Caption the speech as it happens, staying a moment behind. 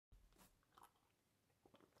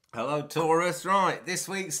Hello Taurus, right, this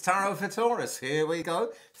week's Tarot for Taurus, here we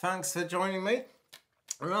go, thanks for joining me.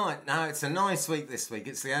 Right, now it's a nice week this week,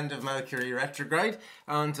 it's the end of Mercury retrograde,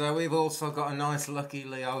 and we've also got a nice lucky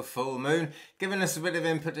Leo full moon, giving us a bit of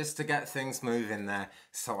impetus to get things moving there.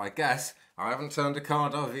 So I guess, I haven't turned a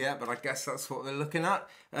card over yet, but I guess that's what we're looking at.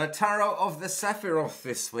 Tarot of the Sephiroth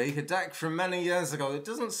this week, a deck from many years ago that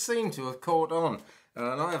doesn't seem to have caught on.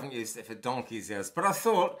 And I haven't used it for donkey's years, but I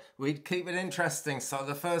thought we'd keep it interesting. So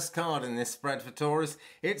the first card in this spread for Taurus,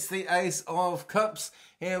 it's the Ace of Cups.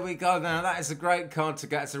 Here we go. Now that is a great card to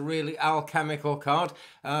get. It's a really alchemical card.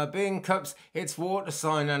 Being Cups, it's water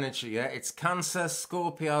sign energy. Yeah, it's Cancer,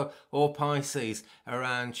 Scorpio, or Pisces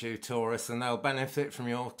around you, Taurus, and they'll benefit from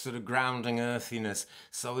your sort of grounding earthiness.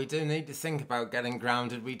 So we do need to think about getting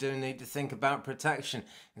grounded. We do need to think about protection.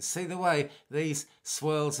 And see the way these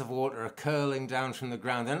swirls of water are curling down from the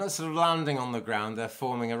ground. They're not sort of landing on the ground. They're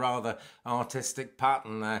forming a rather artistic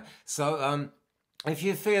pattern there. So if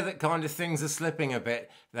you fear that kind of things are slipping a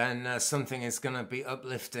bit, then something is going to be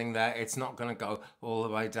uplifting there. It's not going to go all the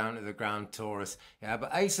way down to the ground, Taurus. Yeah,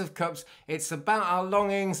 but Ace of Cups, it's about our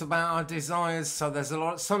longings, about our desires. So there's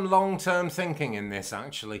some long-term thinking in this,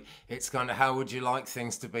 actually. It's kind of how would you like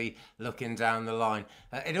things to be looking down the line.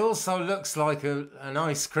 It also looks like an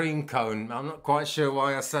ice cream cone. I'm not quite sure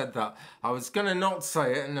why I said that. I was going to not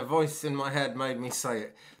say it, and a voice in my head made me say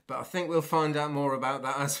it. But I think we'll find out more about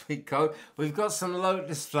that as we go. We've got some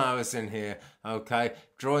lotus flowers in here, okay,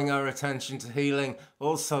 drawing our attention to healing.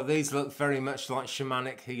 Also, these look very much like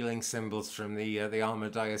shamanic healing symbols from the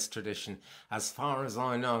Amadeus tradition, as far as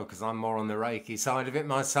I know, because I'm more on the Reiki side of it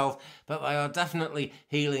myself, but they are definitely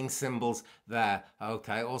healing symbols there,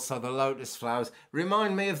 okay. Also, the lotus flowers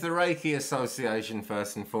remind me of the Reiki Association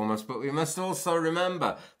first and foremost, but we must also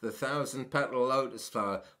remember the 1,000-petal lotus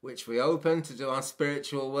flower, which we open to do our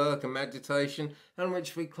spiritual work and meditation, and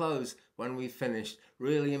which we close when we've finished.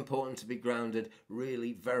 Really important to be grounded,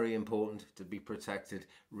 really very important to be protected,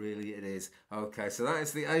 really it is. Okay, so that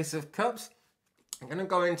is the Ace of Cups. I'm going to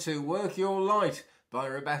go into Work Your Light by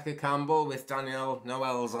Rebecca Campbell with Danielle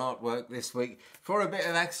Noel's artwork this week for a bit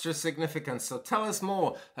of extra significance. So tell us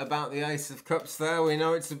more about the Ace of Cups there. We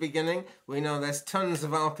know it's the beginning. We know there's tons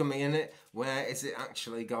of alchemy in it. Where is it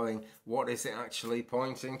actually going? What is it actually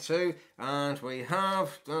pointing to? And we have,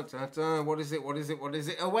 what is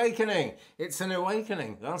it? Awakening. It's an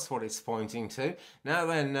awakening. That's what it's pointing to. Now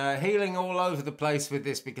then, healing all over the place with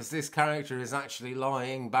this because this character is actually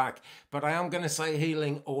lying back. But I am going to say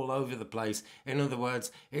healing all over the place. In other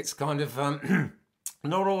words, it's kind of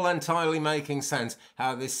not all entirely making sense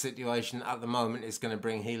how this situation at the moment is going to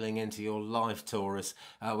bring healing into your life, Taurus.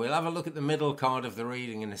 We'll have a look at the middle card of the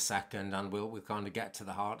reading in a second, and we'll kind of get to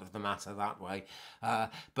the heart of the matter that way.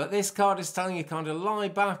 But this card is telling you kind of lie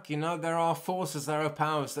back, you know, there are forces, there are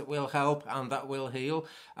powers that will help and that will heal.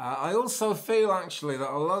 I also feel actually that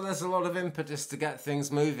although there's a lot of impetus to get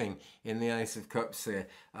things moving in the Ace of Cups here,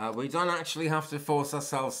 we don't actually have to force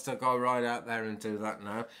ourselves to go right out there and do that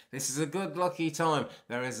now. This is a good lucky time.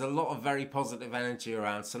 There is a lot of very positive energy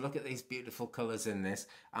around, so look at these beautiful colours in this.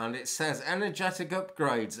 And it says energetic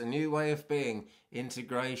upgrades, a new way of being,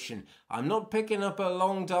 integration. I'm not picking up a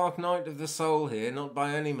long dark night of the soul here, not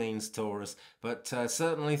by any means, Taurus, but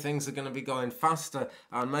certainly things are going to be going faster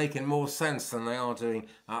and making more sense than they are doing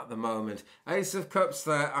at the moment. Ace of Cups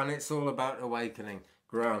there, and it's all about awakening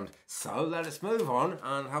ground. So let us move on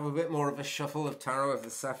and have a bit more of a shuffle of Tarot of the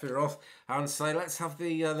Sephiroth and say let's have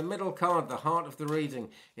the middle card, the heart of the reading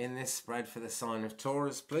in this spread for the sign of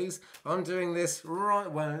Taurus, please. I'm doing this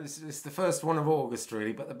right when it's the first one of August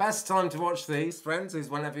really, but the best time to watch these, friends, is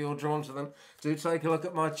whenever you're drawn to them. Do take a look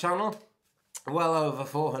at my channel. Well over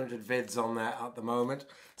 400 vids on there at the moment.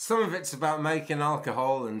 Some of it's about making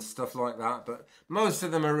alcohol and stuff like that, but most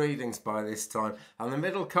of them are readings by this time. And the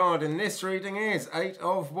middle card in this reading is 8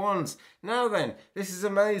 of Wands. Now then, this is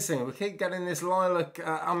amazing. We keep getting this lilac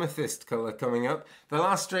amethyst colour coming up. The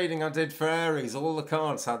last reading I did for Aries, all the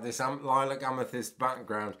cards had this lilac amethyst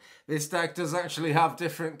background. This deck does actually have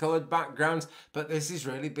different coloured backgrounds, but this is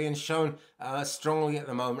really being shown strongly at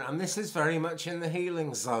the moment. And this is very much in the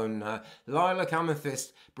healing zone. Lilac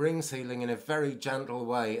amethyst brings healing in a very gentle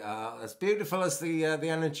way. As beautiful as the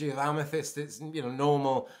energy of amethyst, it's, you know,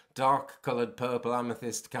 normal dark coloured purple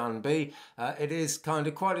amethyst can be. It is kind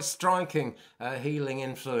of quite a striking healing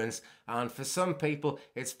influence, and for some people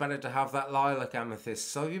it's better to have that lilac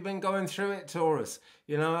amethyst. So have you been going through it, Taurus?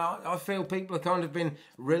 You know, I feel people have kind of been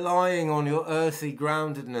relying on your earthy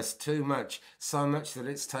groundedness too much, so much that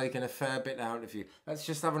it's taken a fair bit out of you. Let's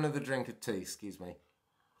just have another drink of tea, excuse me.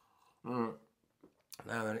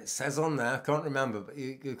 Now then, it says on there, I can't remember, but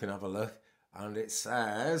you can have a look. And it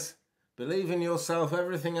says, believe in yourself,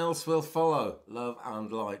 everything else will follow. Love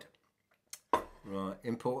and light. Right,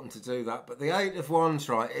 important to do that. But the Eight of Wands,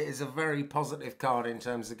 right, it is a very positive card in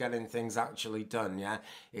terms of getting things actually done, yeah?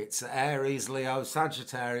 It's Aries, Leo,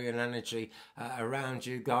 Sagittarian energy around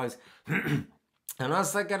you guys. And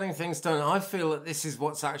as they're getting things done, I feel that this is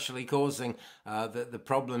what's actually causing the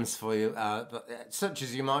problems for you, such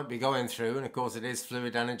as you might be going through. And of course, it is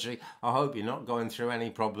fluid energy. I hope you're not going through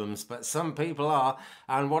any problems, but some people are.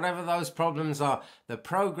 And whatever those problems are, the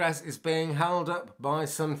progress is being held up by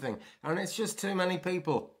something. And it's just too many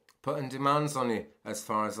people putting demands on you, as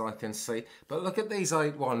far as I can see. But look at these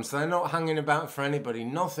 8 wands. They're not hanging about for anybody.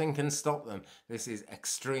 Nothing can stop them. This is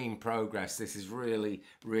extreme progress. This is really,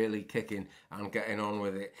 really kicking and getting on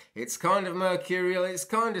with it. It's kind of mercurial. It's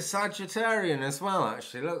kind of Sagittarian as well,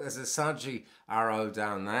 actually. Look, there's a Saggy arrow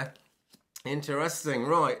down there. Interesting.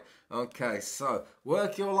 Right. Okay, so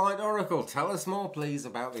work your light oracle. Tell us more, please,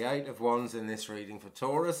 about the 8 of Wands in this reading for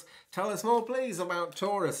Taurus. Tell us more, please, about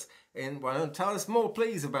Taurus. Tell us more,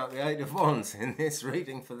 please, about the 8 of Wands in this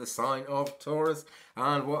reading for the sign of Taurus.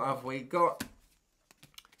 And what have we got?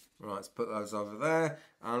 Right, let's put those over there.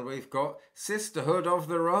 And we've got Sisterhood of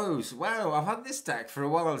the Rose. Wow, I've had this deck for a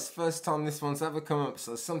while. It's the first time this one's ever come up,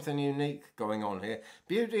 so there's something unique going on here.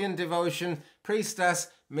 Beauty and Devotion, Priestess,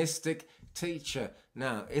 Mystic, Teacher.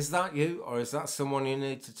 Now, is that you, or is that someone you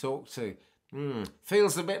need to talk to?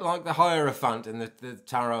 Feels a bit like the Hierophant in the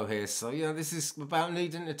tarot here. So, you know, this is about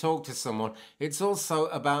needing to talk to someone. It's also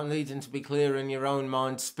about needing to be clear in your own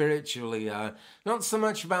mind spiritually. Not so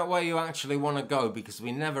much about where you actually want to go, because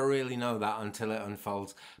we never really know that until it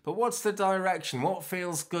unfolds. But what's the direction? What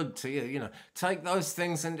feels good to you? You know, take those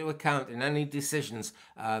things into account in any decisions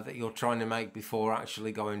that you're trying to make before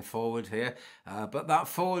actually going forward here. But that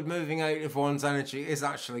forward-moving 8 of Wands energy is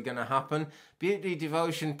actually going to happen. Beauty,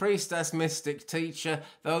 Devotion, Priestess, Mystic, Teacher,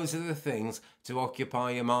 those are the things to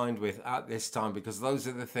occupy your mind with at this time, because those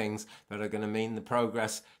are the things that are going to mean the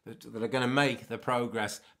progress, that are going to make the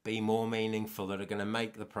progress be more meaningful, that are going to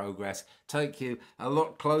make the progress take you a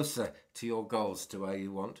lot closer to your goals, to where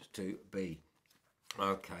you want to be.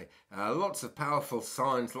 Okay, lots of powerful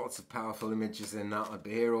signs, lots of powerful images in that. I'd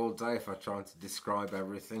be here all day if I tried to describe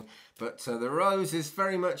everything. But the rose is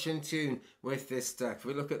very much in tune with this deck. If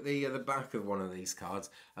we look at the back of one of these cards,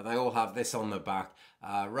 they all have this on the back.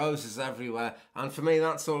 Roses everywhere. And for me,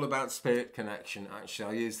 that's all about spirit connection.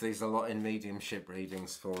 Actually, I use these a lot in mediumship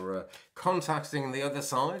readings for contacting the other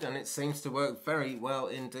side. And it seems to work very well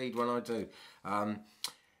indeed when I do.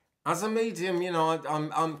 As a medium, you know,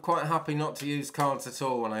 I'm quite happy not to use cards at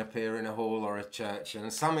all when I appear in a hall or a church.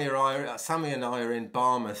 And Sammy and I are in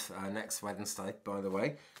Barmouth next Wednesday, by the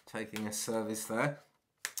way, taking a service there.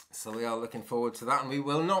 So we are looking forward to that, and we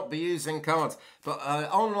will not be using cards. But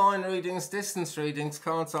online readings, distance readings,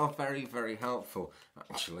 cards are very, very helpful,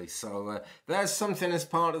 actually. So there's something as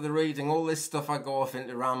part of the reading. All this stuff I go off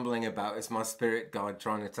into rambling about is my spirit guide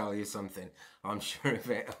trying to tell you something. I'm sure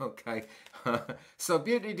of it, okay. So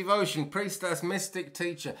Beauty, Devotion, Priestess, Mystic,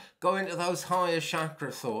 Teacher. Go into those higher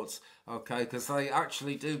chakra thoughts, okay, because they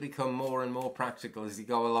actually do become more and more practical as you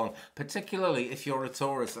go along, particularly if you're a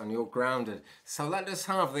Taurus and you're grounded. So let us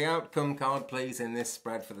have the outcome card, please, in this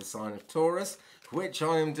spread for the sign of Taurus, which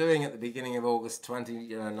I am doing at the beginning of August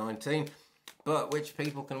 2019, but which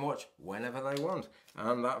people can watch whenever they want.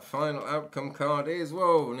 And that final outcome card is,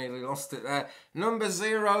 whoa, nearly lost it there, number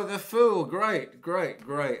 0, the Fool. Great, great,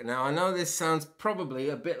 great. Now, I know this sounds probably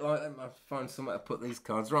a bit like, let me find somewhere to put these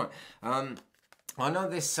cards right. I know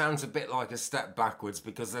this sounds a bit like a step backwards,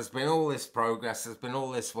 because there's been all this progress, there's been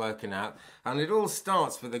all this working out, and it all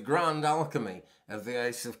starts with the grand alchemy of the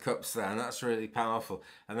Ace of Cups there, and that's really powerful.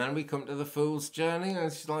 And then we come to the Fool's Journey, and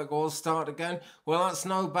it's like all start again. Well, that's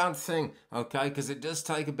no bad thing, okay, because it does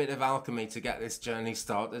take a bit of alchemy to get this journey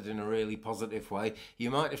started in a really positive way.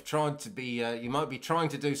 You might have tried to be, you might be trying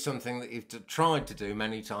to do something that you've tried to do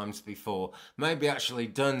many times before, maybe actually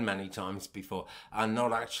done many times before, and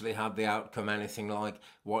not actually had the outcome anything like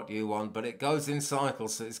what you want, but it goes in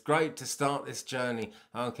cycles, so it's great to start this journey.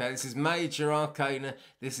 Okay, this is major arcana.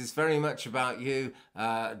 This is very much about you,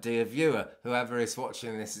 dear viewer, whoever is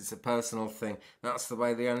watching this. It's a personal thing. That's the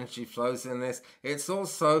way the energy flows in this. It's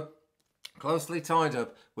also closely tied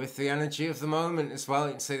up with the energy of the moment as well.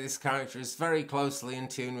 You can see this character is very closely in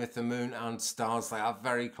tune with the moon and stars. They are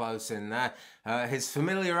very close in there. His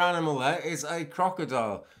familiar animal there is a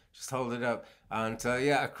crocodile. Just hold it up. And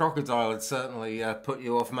yeah, a crocodile would certainly put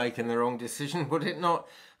you off making the wrong decision, would it not?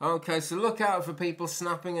 Okay, so look out for people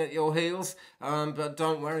snapping at your heels, but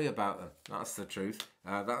don't worry about them. That's the truth.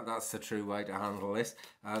 That's the true way to handle this.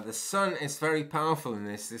 The sun is very powerful in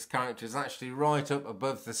this. This character is actually right up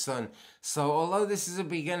above the sun. So although this is a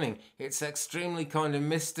beginning, it's extremely kind of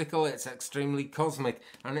mystical, it's extremely cosmic,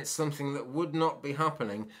 and it's something that would not be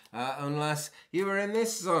happening unless you were in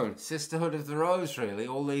this zone. Sisterhood of the Rose, really.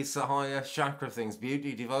 All these higher chakra things.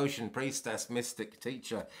 Beauty, devotion, priestess, mystic,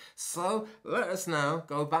 teacher. So let us now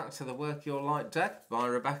go back to the Work Your Light deck by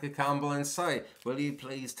Rebecca Campbell and say, will you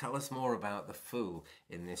please tell us more about the Fool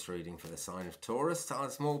in this reading for the sign of Taurus? Tell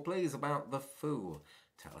us more please about the Fool.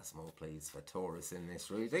 Tell us more please for Taurus in this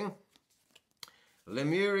reading.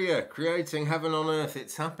 Lemuria, creating heaven on earth,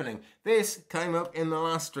 it's happening. This came up in the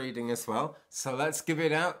last reading as well, so let's give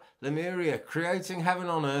it out. Lemuria, creating heaven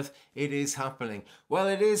on earth, it is happening. Well,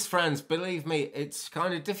 it is, friends, believe me, it's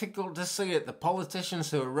kind of difficult to see it. The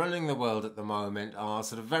politicians who are running the world at the moment are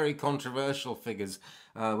sort of very controversial figures.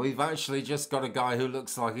 We've actually just got a guy who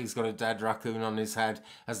looks like he's got a dead raccoon on his head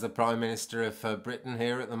as the Prime Minister of Britain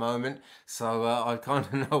here at the moment. So I kind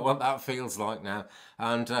of know what that feels like now.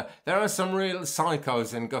 And there are some real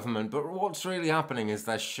psychos in government, but what's really happening is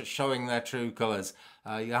they're showing their true colours.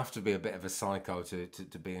 You have to be a bit of a psycho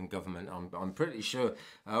to be in government, I'm pretty sure.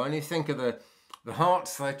 When you think of the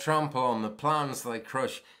hearts they trample on, the plans they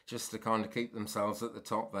crush just to kind of keep themselves at the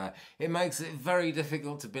top there, it makes it very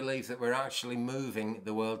difficult to believe that we're actually moving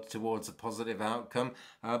the world towards a positive outcome.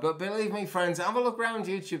 But believe me, friends, have a look around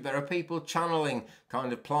YouTube. There are people channeling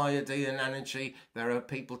kind of Pleiadian energy. There are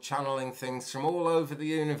people channeling things from all over the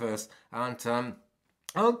universe. And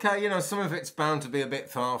okay, you know, some of it's bound to be a bit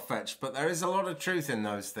far-fetched, but there is a lot of truth in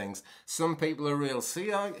those things. Some people are real. See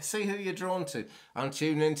who you're drawn to and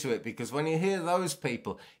tune into it, because when you hear those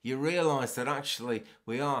people, you realise that actually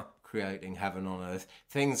we are creating heaven on earth.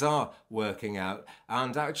 Things are working out,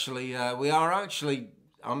 and actually we are actually...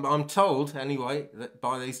 I'm told, anyway, that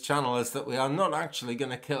by these channelers that we are not actually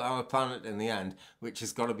going to kill our planet in the end, which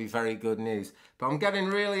has got to be very good news. But I'm getting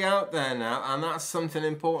really out there now, and that's something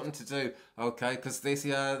important to do, okay? Because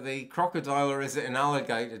the crocodile, or is it an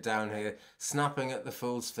alligator down here, snapping at the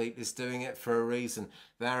Fool's feet, is doing it for a reason.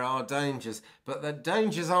 There are dangers, but the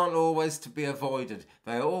dangers aren't always to be avoided.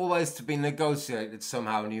 They are always to be negotiated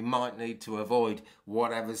somehow, and you might need to avoid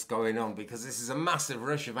whatever's going on, because this is a massive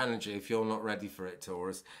rush of energy if you're not ready for it,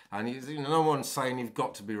 Taurus. And no one's saying you've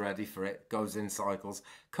got to be ready for it. It goes in cycles,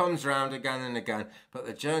 comes round again and again, but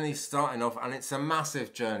the journey's starting off, and it's a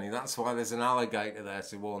massive journey. That's why there's an alligator there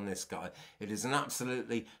to warn this guy. It is an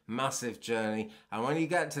absolutely massive journey, and when you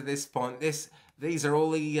get to this point, these are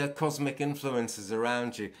all the cosmic influences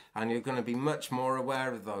around you, and you're going to be much more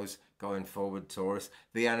aware of those going forward, Taurus.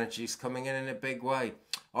 The energy's coming in a big way.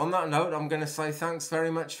 On that note, I'm going to say thanks very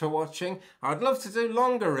much for watching. I'd love to do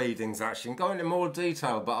longer readings, actually, and go into more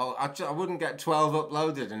detail, but I wouldn't get 12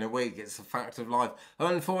 uploaded in a week. It's a fact of life,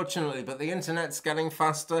 unfortunately, but the internet's getting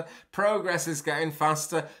faster, progress is getting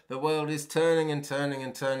faster, the world is turning and turning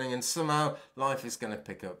and turning, and somehow life is going to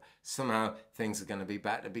pick up. Somehow things are going to be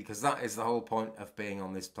better, because that is the whole point of being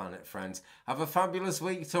on this planet, friends. Have a fabulous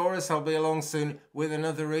week, Taurus. I'll be along soon with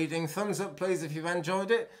another reading. Thumbs up, please, if you've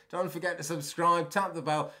enjoyed it. Don't forget to subscribe, tap the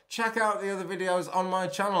bell. Check out the other videos on my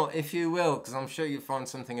channel, if you will, because I'm sure you'll find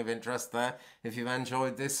something of interest there if you've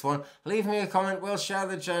enjoyed this one. Leave me a comment. We'll share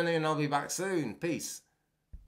the journey, and I'll be back soon. Peace.